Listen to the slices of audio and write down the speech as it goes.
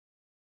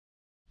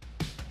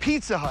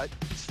Pizza Hut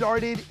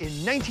started in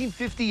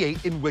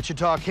 1958 in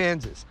Wichita,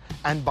 Kansas,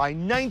 and by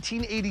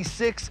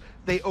 1986,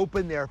 they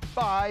opened their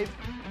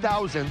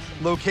 5,000th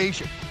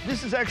location.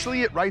 This is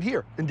actually it right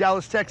here in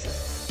Dallas,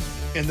 Texas.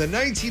 In the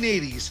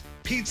 1980s,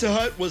 Pizza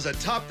Hut was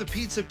atop the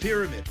pizza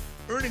pyramid,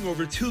 earning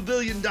over $2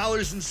 billion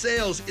in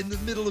sales in the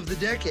middle of the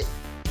decade.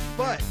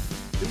 But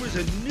there was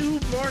a new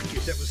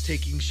market that was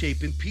taking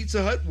shape, and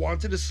Pizza Hut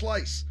wanted a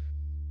slice.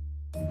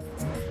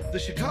 The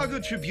Chicago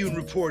Tribune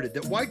reported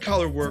that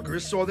white-collar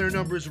workers saw their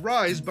numbers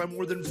rise by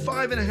more than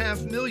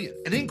 5.5 million,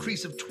 an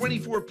increase of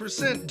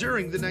 24%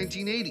 during the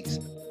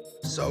 1980s.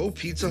 So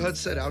Pizza Hut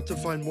set out to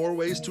find more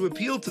ways to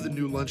appeal to the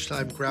new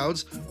lunchtime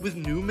crowds with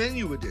new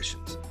menu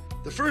additions.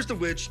 The first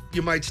of which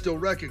you might still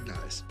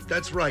recognize.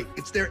 That's right,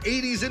 it's their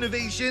 80s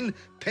innovation,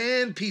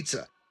 pan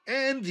pizza,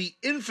 and the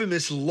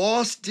infamous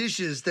lost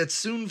dishes that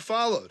soon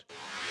followed.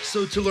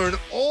 So to learn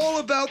all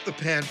about the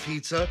pan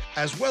pizza,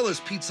 as well as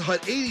Pizza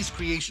Hut 80s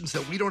creations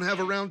that we don't have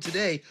around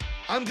today,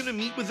 I'm gonna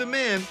meet with a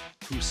man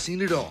who's seen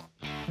it all.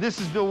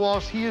 This is Bill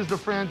Walsh, he is the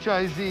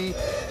franchisee.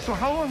 So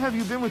how long have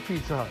you been with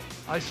Pizza Hut?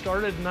 I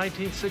started in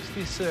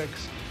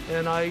 1966,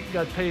 and I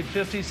got paid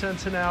 50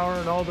 cents an hour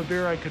and all the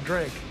beer I could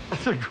drink.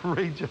 That's a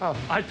great job.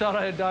 I thought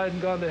I had died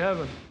and gone to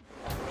heaven.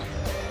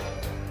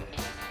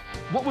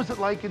 What was it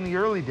like in the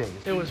early days?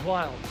 It was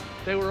wild.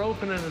 They were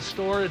opening a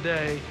store a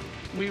day.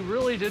 We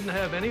really didn't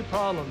have any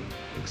problem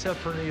except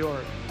for New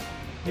York.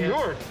 New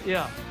York?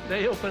 Yeah.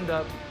 They opened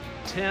up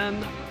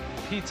 10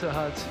 Pizza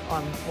Huts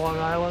on Long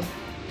Island,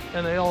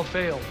 and they all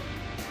failed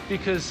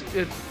because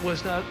it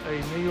was not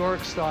a New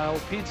York-style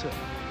pizza.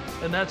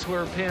 And that's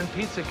where pan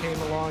pizza came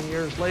along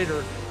years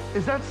later.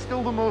 Is that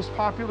still the most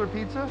popular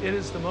pizza? It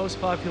is the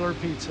most popular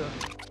pizza.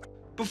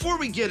 Before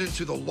we get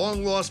into the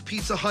long-lost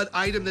Pizza Hut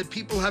item that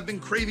people have been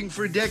craving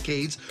for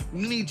decades,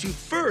 we need to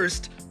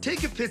first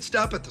take a pit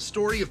stop at the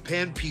story of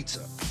pan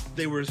pizza.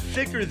 They were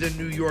thicker than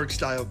New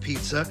York-style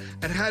pizza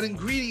and had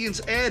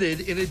ingredients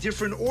added in a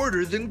different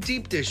order than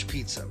deep dish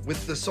pizza,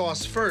 with the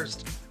sauce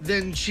first,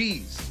 then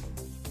cheese.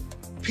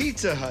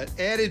 Pizza Hut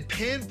added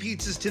pan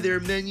pizzas to their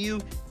menu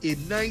in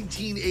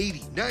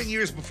 1980, 9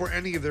 years before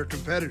any of their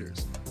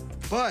competitors.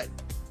 But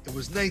it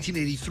was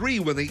 1983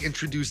 when they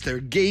introduced their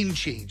game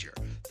changer,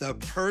 the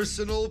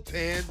personal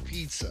pan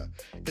pizza.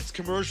 Its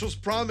commercials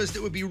promised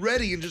it would be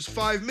ready in just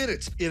 5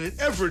 minutes in an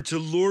effort to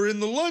lure in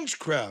the lunch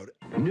crowd.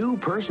 New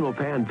personal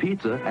pan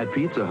pizza at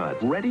Pizza Hut.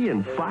 Ready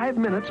in 5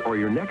 minutes or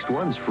your next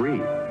one's free.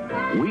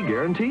 We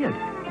guarantee it.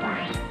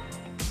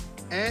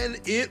 And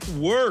it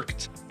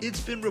worked.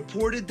 It's been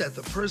reported that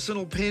the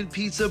personal pan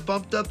pizza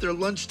bumped up their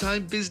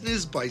lunchtime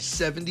business by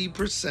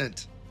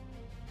 70%.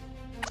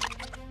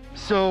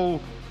 So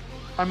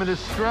I'm gonna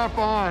strap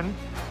on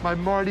my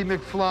Marty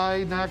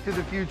McFly Knock to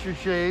the Future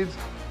shades.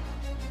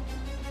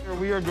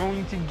 We are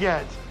going to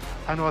get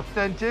an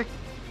authentic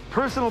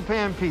personal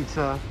pan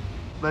pizza.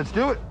 Let's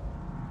do it.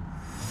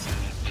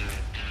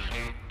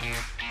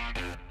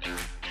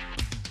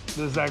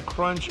 There's that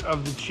crunch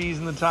of the cheese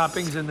and the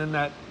toppings, and then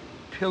that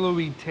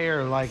pillowy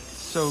tear, like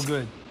so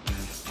good.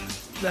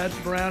 That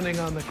browning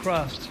on the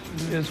crust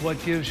is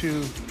what gives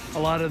you a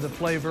lot of the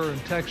flavor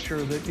and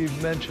texture that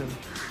you've mentioned.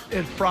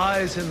 It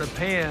fries in the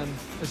pan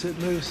as it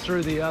moves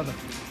through the oven,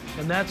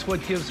 and that's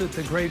what gives it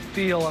the great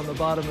feel on the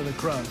bottom of the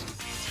crust.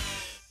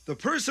 The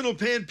personal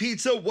pan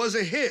pizza was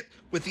a hit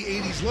with the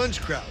 80s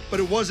lunch crowd, but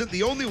it wasn't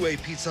the only way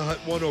Pizza Hut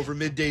won over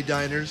midday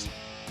diners.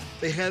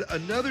 They had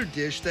another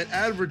dish that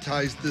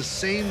advertised the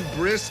same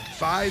brisk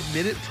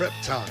 5-minute prep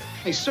time.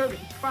 They serve it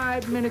in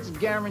 5 minutes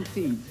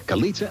guaranteed.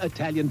 Calitza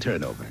Italian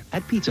turnover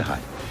at Pizza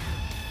Hut.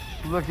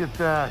 Look at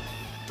that.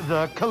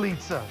 The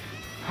Calitza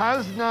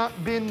has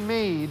not been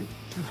made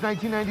since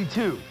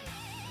 1992.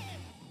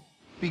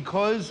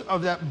 Because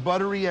of that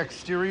buttery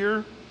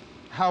exterior,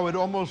 how it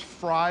almost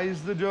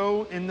fries the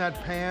dough in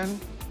that pan,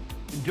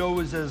 the dough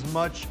is as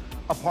much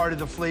a part of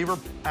the flavor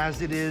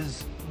as it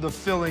is the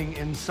filling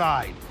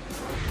inside.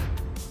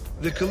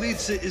 The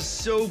Calitza is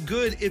so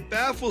good, it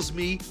baffles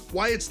me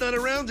why it's not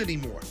around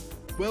anymore.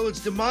 Well, its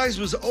demise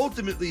was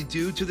ultimately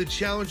due to the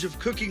challenge of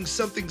cooking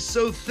something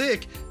so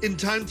thick in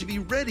time to be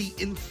ready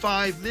in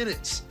 5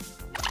 minutes.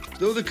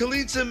 Though the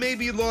Calitza may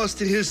be lost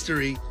to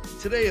history,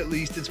 today at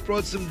least it's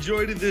brought some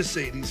joy to this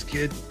 80s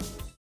kid.